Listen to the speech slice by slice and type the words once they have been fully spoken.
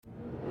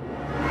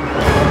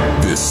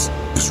This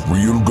is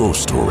Real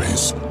Ghost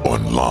Stories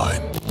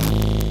Online.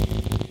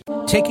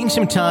 Taking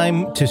some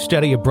time to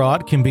study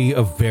abroad can be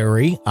a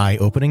very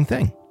eye-opening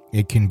thing.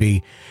 It can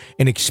be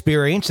an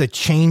experience that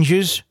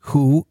changes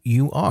who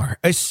you are,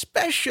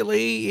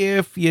 especially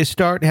if you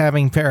start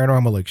having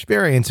paranormal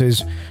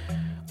experiences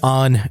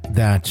on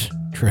that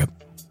trip.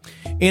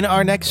 In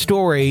our next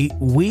story,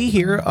 we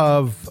hear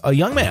of a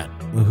young man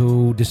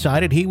who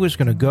decided he was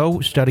going to go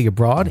study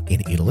abroad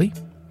in Italy,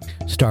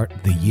 start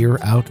the year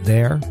out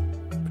there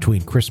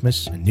between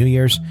Christmas and New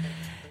Year's,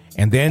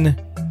 and then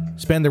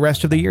spend the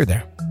rest of the year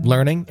there,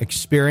 learning,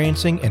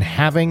 experiencing, and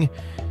having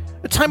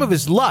the time of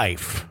his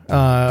life,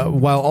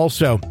 while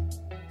also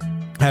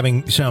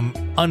having some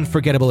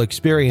unforgettable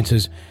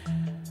experiences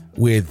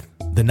with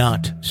the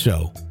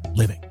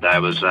not-so-living. I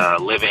was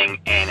living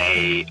in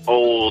a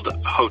old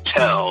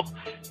hotel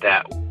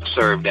that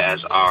served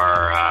as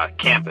our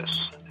campus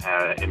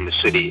in the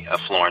city of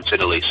Florence,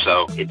 Italy.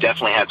 So it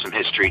definitely had some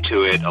history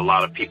to it. A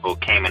lot of people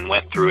came and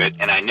went through it.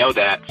 And I know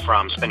that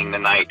from spending the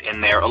night in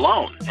there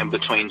alone in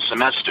between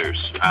semesters.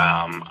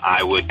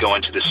 I would go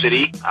into the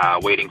city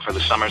waiting for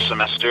the summer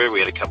semester. We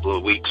had a couple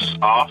of weeks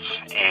off,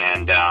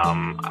 and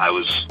I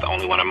was the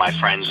only one of my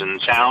friends in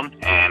town.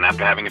 And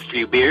after having a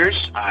few beers,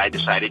 I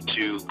decided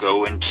to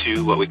go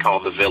into what we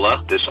call the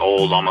Villa, this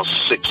old, almost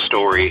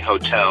 6-story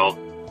hotel.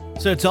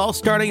 So it's all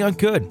starting out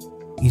good.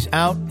 He's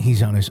out.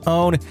 He's on his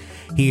own.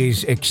 He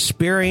is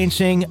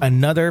experiencing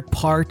another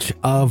part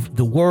of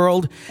the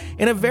world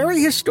in a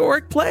very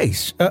historic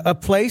place, a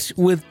place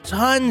with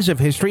tons of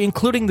history,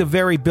 including the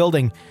very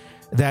building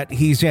that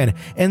he's in.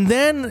 And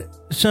then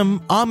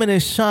some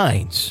ominous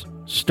signs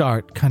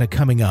start kind of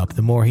coming up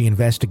the more he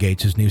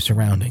investigates his new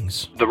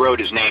surroundings. The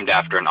road is named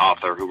after an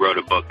author who wrote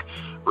a book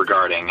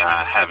regarding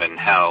heaven,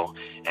 hell,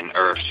 and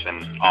earth,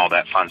 and all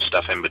that fun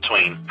stuff in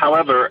between.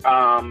 However,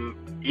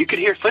 you could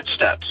hear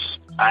footsteps.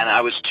 And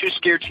I was too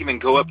scared to even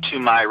go up to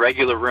my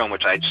regular room,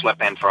 which I'd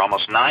slept in for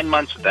almost 9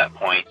 months at that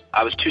point.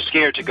 I was too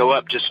scared to go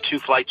up just 2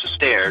 flights of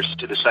stairs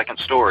to the second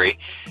story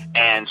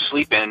and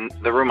sleep in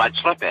the room I'd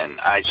slept in.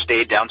 I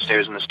stayed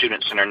downstairs in the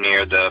student center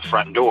near the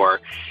front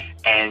door,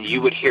 and you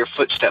would hear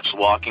footsteps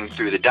walking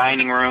through the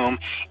dining room,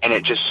 and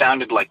it just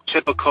sounded like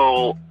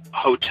typical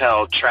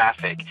hotel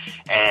traffic,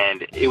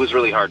 and it was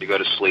really hard to go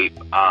to sleep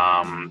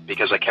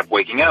because I kept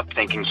waking up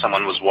thinking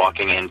someone was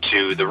walking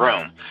into the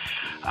room.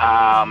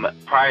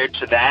 Prior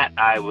to that,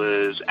 I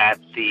was at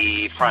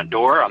the front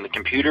door on the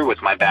computer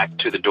with my back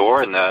to the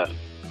door in the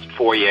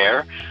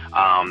foyer.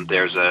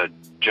 There's a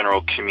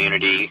general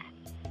community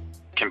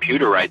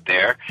computer right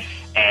there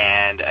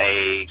and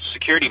a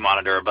security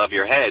monitor above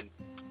your head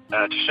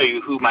to show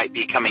you who might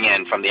be coming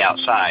in from the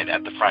outside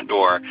at the front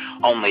door,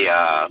 only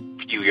a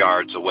few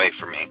yards away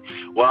from me.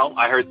 Well,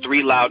 I heard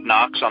 3 loud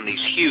knocks on these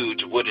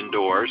huge wooden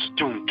doors,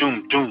 doom,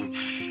 doom, doom,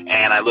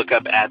 and I look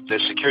up at the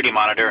security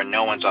monitor and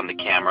no one's on the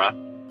camera.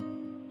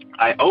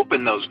 I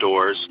opened those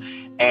doors,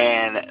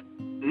 and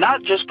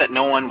not just that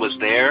no one was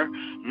there,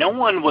 no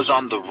one was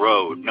on the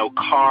road. No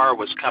car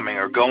was coming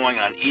or going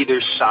on either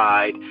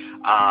side,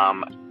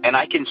 and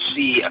I can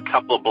see a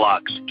couple of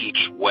blocks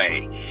each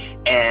way.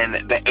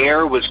 And the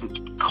air was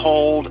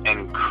cold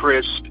and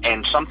crisp,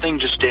 and something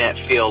just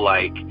didn't feel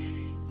like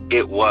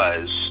it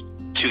was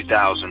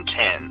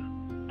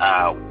 2010,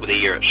 the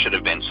year it should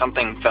have been.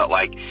 Something felt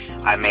like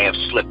I may have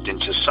slipped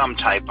into some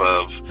type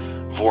of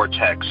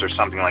vortex or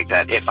something like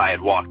that if I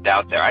had walked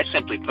out there. I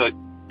simply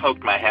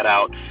poked my head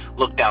out,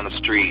 looked down the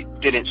street,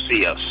 didn't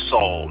see a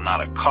soul, not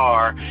a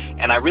car,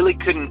 and I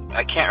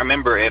can't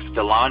remember if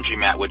the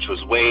laundromat, which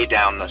was way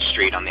down the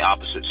street on the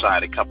opposite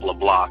side, a couple of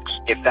blocks,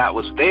 if that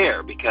was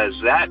there, because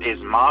that is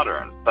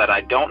modern, but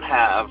I don't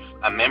have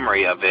a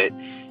memory of it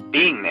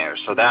being there.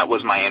 So that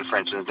was my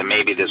inference into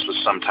maybe this was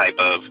some type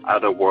of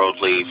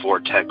otherworldly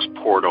vortex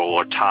portal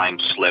or time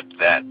slip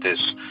that this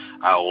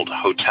old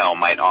hotel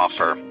might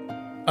offer.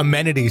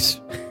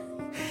 Amenities.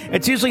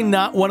 It's usually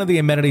not one of the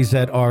amenities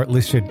that are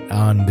listed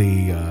on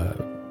the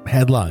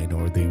headline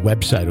or the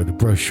website or the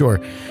brochure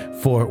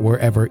for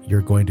wherever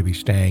you're going to be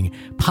staying.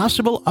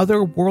 Possible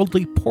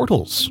otherworldly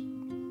portals.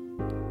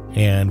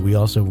 And we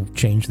also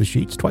change the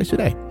sheets twice a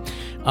day.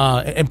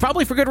 And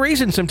probably for good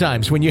reason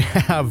sometimes when you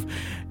have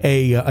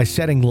a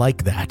setting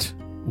like that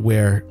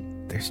where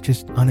there's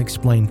just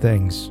unexplained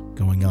things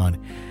going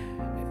on.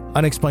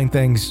 Unexplained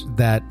things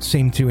that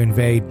seem to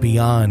invade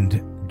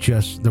beyond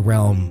just the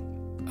realm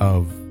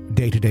of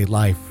day-to-day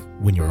life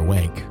when you're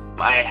awake.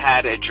 I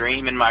had a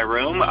dream in my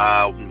room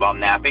while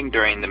napping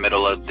during the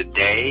middle of the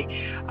day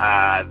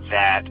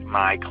that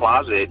my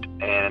closet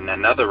in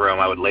another room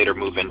I would later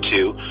move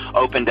into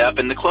opened up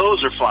and the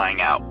clothes are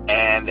flying out.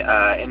 And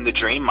in the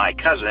dream, my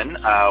cousin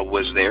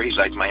was there. He's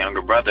like my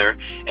younger brother,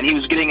 and he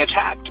was getting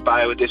attacked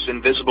by this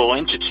invisible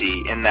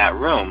entity in that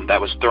room that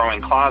was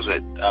throwing clothes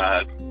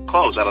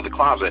out of the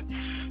closet.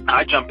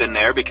 I jumped in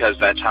there because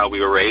that's how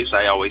we were raised.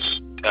 I always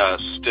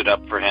stood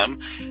up for him,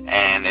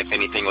 and if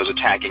anything was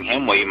attacking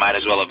him, well, you might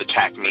as well have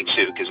attacked me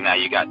too, because now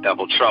you got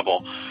double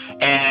trouble.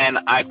 And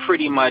I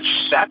pretty much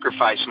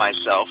sacrificed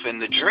myself in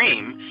the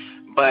dream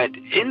But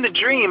in the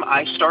dream,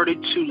 I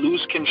started to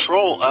lose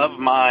control of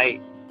my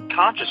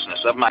consciousness,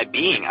 of my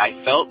being.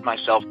 I felt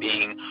myself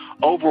being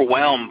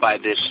overwhelmed by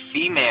this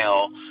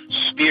female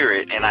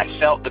spirit, and I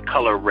felt the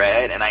color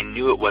red, and I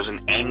knew it was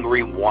an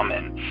angry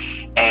woman.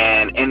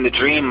 And in the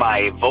dream,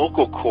 my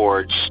vocal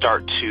cords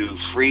start to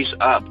freeze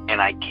up,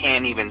 and I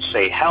can't even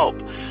say help.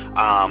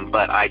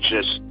 But I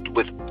just,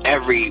 with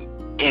every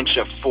inch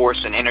of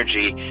force and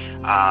energy,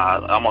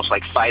 almost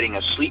like fighting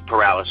a sleep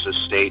paralysis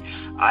state,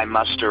 I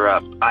muster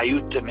up,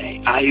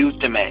 aiutami,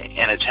 aiutami,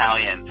 in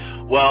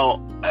Italian. Well,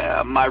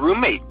 my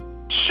roommate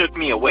shook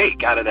me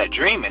awake out of that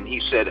dream, and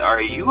he said,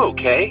 "Are you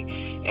okay?"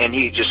 And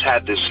he just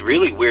had this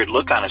really weird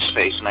look on his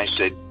face, and I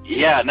said,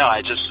 "Yeah, no,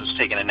 I just was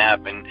taking a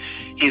nap." And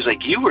he's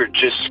like, "You were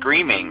just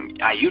screaming,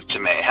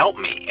 aiutami, help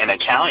me," in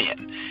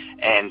Italian.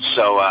 And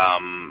so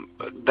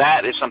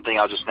that is something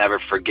I'll just never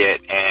forget,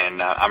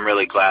 and I'm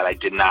really glad I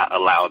did not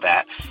allow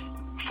that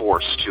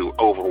force to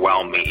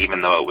overwhelm me,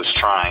 even though it was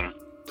trying.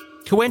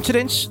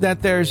 Coincidence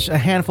that there's a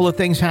handful of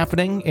things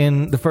happening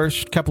in the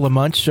first couple of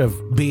months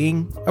of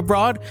being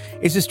abroad?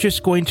 Is this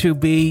just going to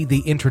be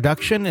the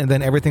introduction and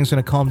then everything's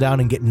going to calm down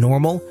and get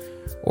normal?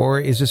 Or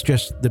is this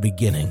just the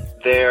beginning?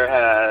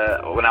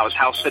 When I was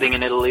house sitting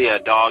in Italy, a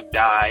dog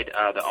died.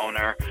 The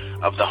owner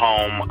of the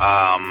home,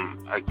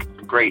 a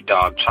great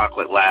dog,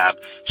 Chocolate Lab,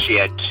 she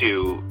had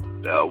two.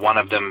 One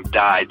of them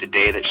died the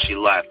day that she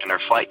left, and her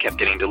flight kept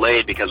getting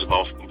delayed because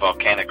of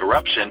volcanic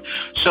eruption.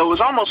 So it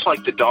was almost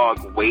like the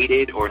dog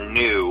waited or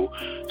knew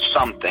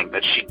something,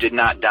 that she did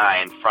not die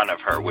in front of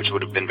her, which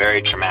would have been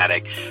very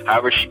traumatic.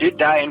 However, she did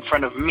die in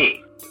front of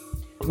me.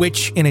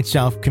 Which in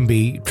itself can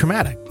be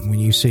traumatic. When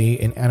you see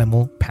an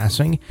animal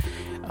passing,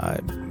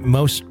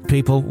 most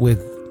people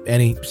with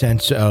any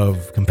sense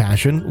of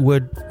compassion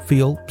would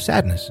feel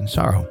sadness and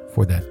sorrow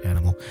for that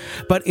animal.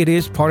 But it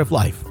is part of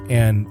life,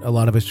 and a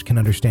lot of us can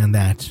understand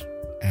that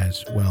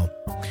as well.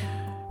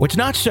 What's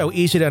not so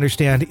easy to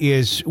understand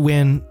is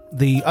when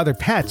the other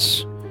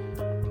pets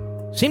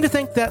seem to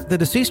think that the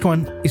deceased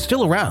one is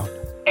still around.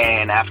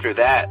 And after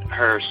that,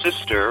 her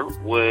sister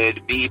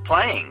would be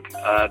playing.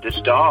 This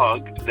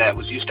dog that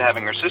was used to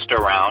having her sister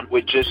around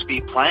would just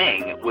be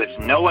playing with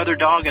no other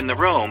dog in the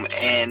room.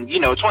 And, you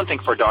know, it's one thing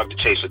for a dog to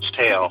chase its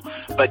tail,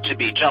 but to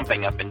be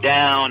jumping up and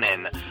down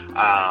and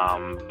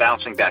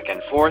bouncing back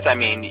and forth, I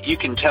mean, you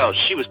can tell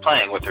she was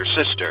playing with her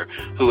sister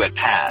who had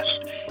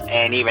passed.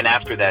 And even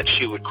after that,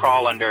 she would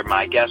crawl under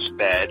my guest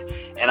bed,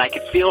 and I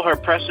could feel her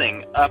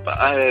pressing up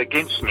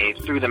against me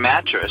through the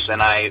mattress.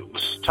 And I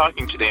was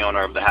talking to the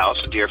owner of the house,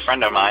 a dear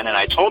friend of mine, and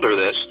I told her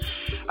this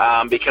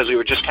because we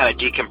were just kind of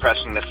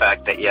decompressing the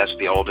fact that, yes,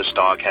 the oldest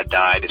dog had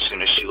died as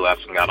soon as she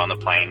left and got on the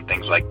plane,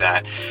 things like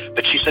that.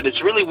 But she said,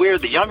 it's really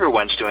weird the younger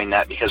one's doing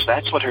that because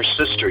that's what her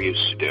sister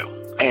used to do.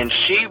 And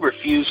she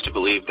refused to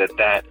believe that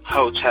that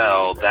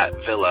hotel, that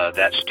villa,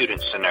 that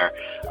student center,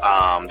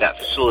 that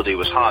facility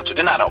was haunted.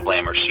 And I don't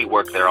blame her. She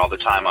worked there all the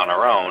time on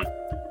her own.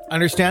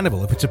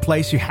 Understandable. If it's a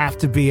place you have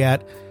to be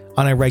at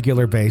on a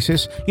regular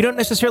basis, you don't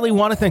necessarily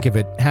want to think of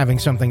it having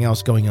something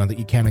else going on that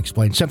you can't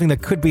explain, something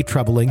that could be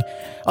troubling,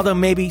 although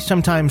maybe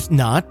sometimes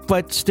not,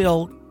 but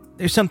still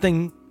there's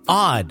something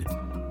odd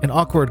and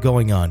awkward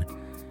going on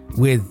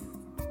with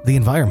the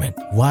environment.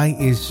 Why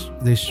is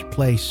this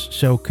place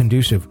so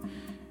conducive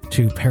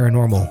to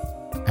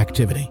paranormal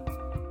activity?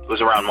 It was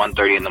around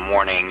 1:30 in the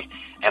morning,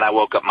 and I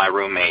woke up my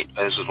roommate.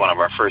 This was one of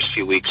our first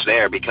few weeks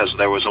there because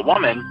there was a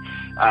woman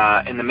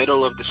in the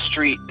middle of the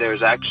street.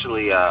 There's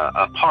actually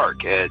a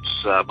park.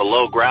 It's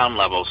below ground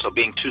level, so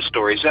being 2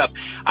 stories up,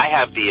 I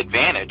have the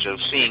advantage of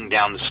seeing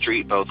down the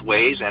street both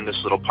ways and this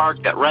little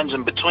park that runs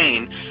in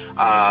between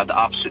the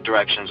opposite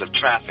directions of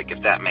traffic,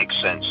 if that makes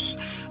sense.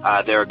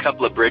 There are a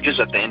couple of bridges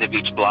at the end of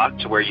each block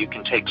to where you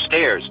can take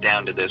stairs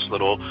down to this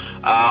little,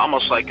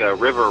 almost like a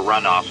river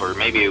runoff, or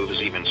maybe it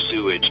was even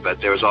sewage, but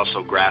there was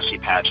also grassy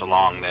patch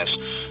along this.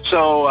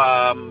 So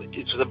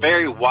it's a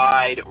very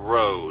wide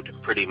road,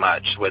 pretty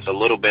much, with a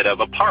little bit of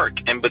a park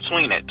in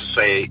between it,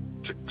 to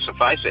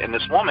suffice it. And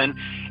this woman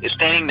is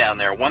standing down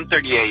there,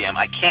 1:30 a.m.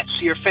 I can't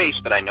see her face,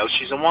 but I know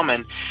she's a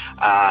woman,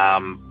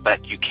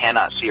 but you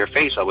cannot see her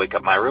face. I wake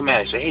up my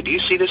roommate, I say, hey, do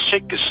you see this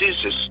chick? Because she's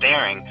just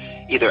staring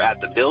either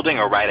at the building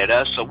or right at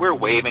us. So we're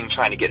waving,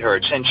 trying to get her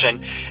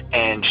attention,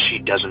 and she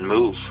doesn't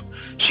move.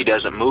 She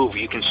doesn't move.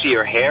 You can see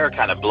her hair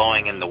kind of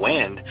blowing in the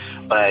wind,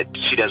 but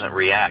she doesn't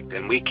react.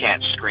 And we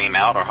can't scream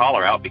out or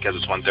holler out because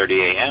it's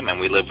 1:30 a.m. and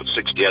we live with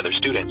 60 other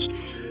students.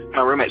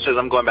 My roommate says,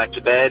 I'm going back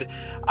to bed.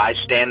 I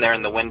stand there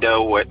in the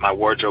window with my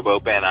wardrobe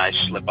open. I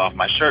slip off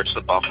my shirt,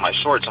 slip off my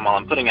shorts, and while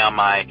I'm putting on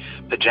my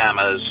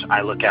pajamas,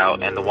 I look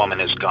out and the woman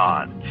is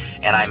gone.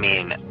 And I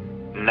mean,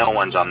 no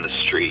one's on the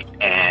street.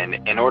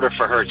 And in order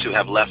for her to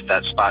have left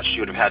that spot, she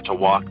would have had to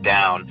walk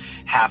down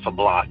half a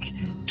block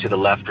to the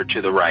left or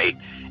to the right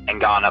and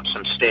gone up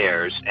some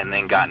stairs and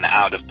then gotten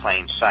out of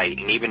plain sight.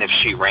 And even if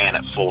she ran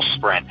at full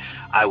sprint,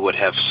 I would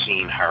have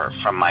seen her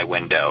from my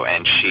window,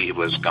 and she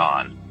was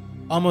gone.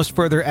 Almost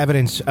further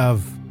evidence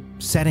of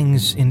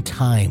settings in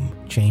time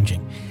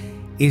changing.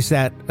 Is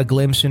that a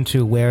glimpse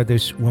into where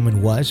this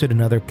woman was at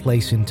another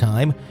place in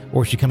time,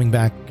 or is she coming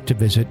back to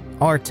visit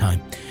our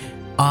time?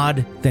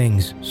 Odd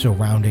things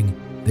surrounding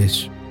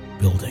this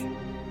building.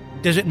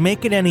 Does it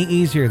make it any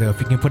easier, though,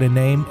 if you can put a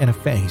name and a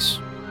face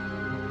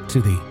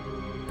to the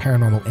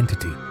paranormal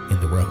entity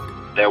in the road?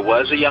 There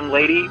was a young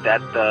lady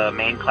that the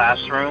main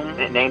classroom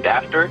named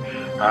after,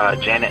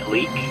 Janet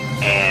Leake,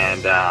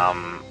 and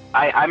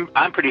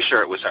I'm pretty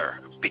sure it was her,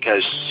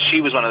 because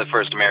she was one of the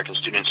first American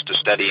students to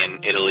study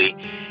in Italy,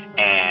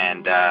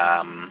 and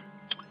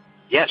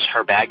yes,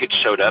 her baggage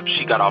showed up.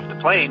 She got off the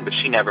plane, but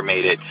she never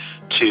made it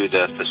to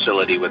the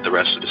facility with the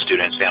rest of the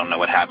students. They don't know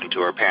what happened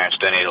to her. Her parents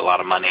donated a lot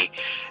of money.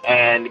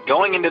 And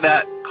going into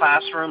that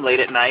classroom late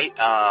at night,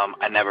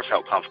 I never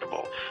felt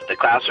comfortable. The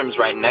classroom's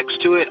right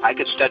next to it. I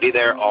could study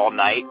there all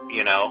night,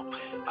 you know.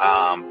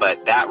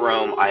 But that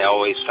room, I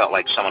always felt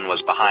like someone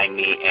was behind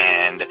me,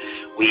 and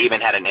we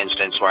even had an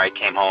instance where I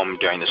came home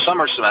during the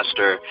summer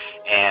semester,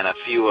 and a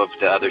few of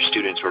the other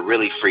students were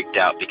really freaked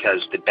out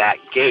because the back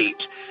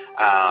gate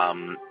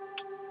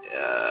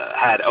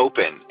had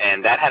opened,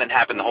 and that hadn't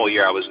happened the whole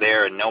year I was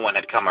there, and no one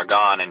had come or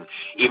gone, and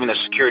even the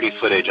security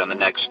footage on the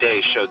next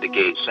day showed the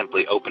gate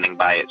simply opening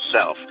by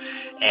itself.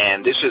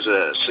 And this is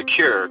a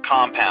secure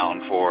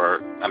compound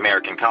for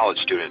American college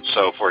students,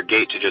 so for a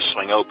gate to just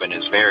swing open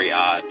is very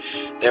odd.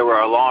 There were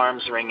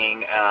alarms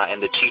ringing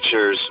in the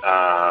teacher's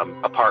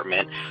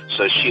apartment,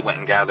 so she went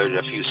and gathered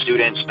a few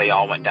students. They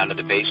all went down to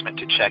the basement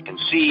to check and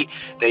see.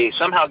 They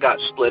somehow got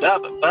split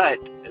up, but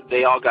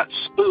they all got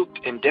spooked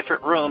in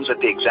different rooms at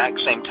the exact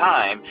same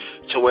time,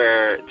 to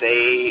where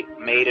they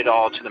made it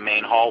all to the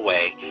main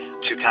hallway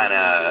to kind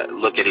of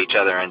look at each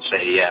other and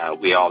say, yeah,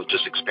 we all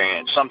just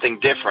experienced something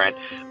different,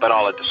 but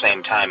all at the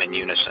same time in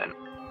unison.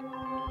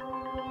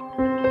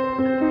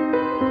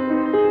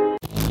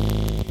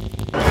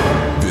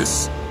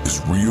 This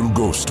is Real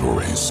Ghost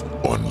Stories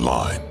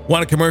Online.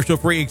 Want a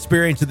commercial-free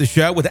experience of the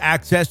show with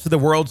access to the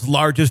world's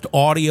largest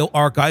audio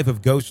archive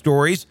of ghost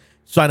stories?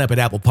 Sign up at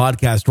Apple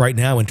Podcast right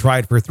now and try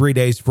it for 3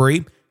 days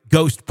free.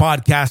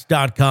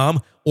 Ghostpodcast.com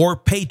or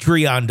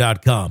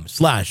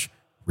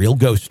patreon.com/Real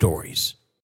Ghost Stories.